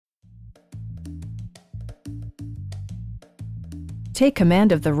Take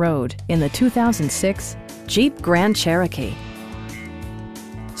command of the road in the 2006 Jeep Grand Cherokee.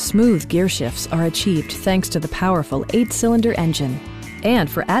 Smooth gear shifts are achieved thanks to the powerful 8-cylinder engine. And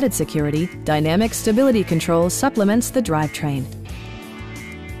for added security, dynamic stability control supplements the drivetrain.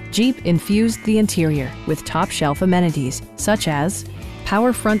 Jeep infused the interior with top-shelf amenities such as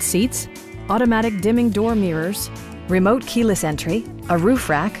power front seats, automatic dimming door mirrors, remote keyless entry, a roof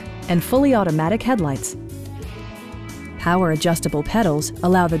rack, and fully automatic headlights. Power adjustable pedals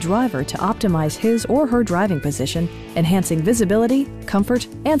allow the driver to optimize his or her driving position, enhancing visibility, comfort,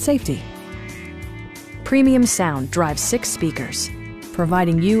 and safety. Premium sound drives 6 speakers,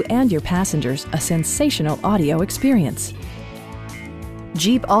 providing you and your passengers a sensational audio experience.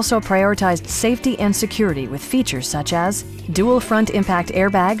 Jeep also prioritized safety and security with features such as dual front impact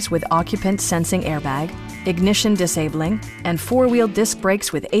airbags with occupant sensing airbag, ignition disabling, and 4-wheel disc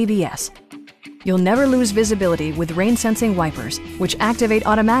brakes with ABS. You'll never lose visibility with rain-sensing wipers, which activate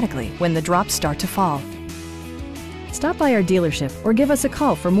automatically when the drops start to fall. Stop by our dealership or give us a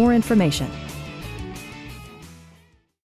call for more information.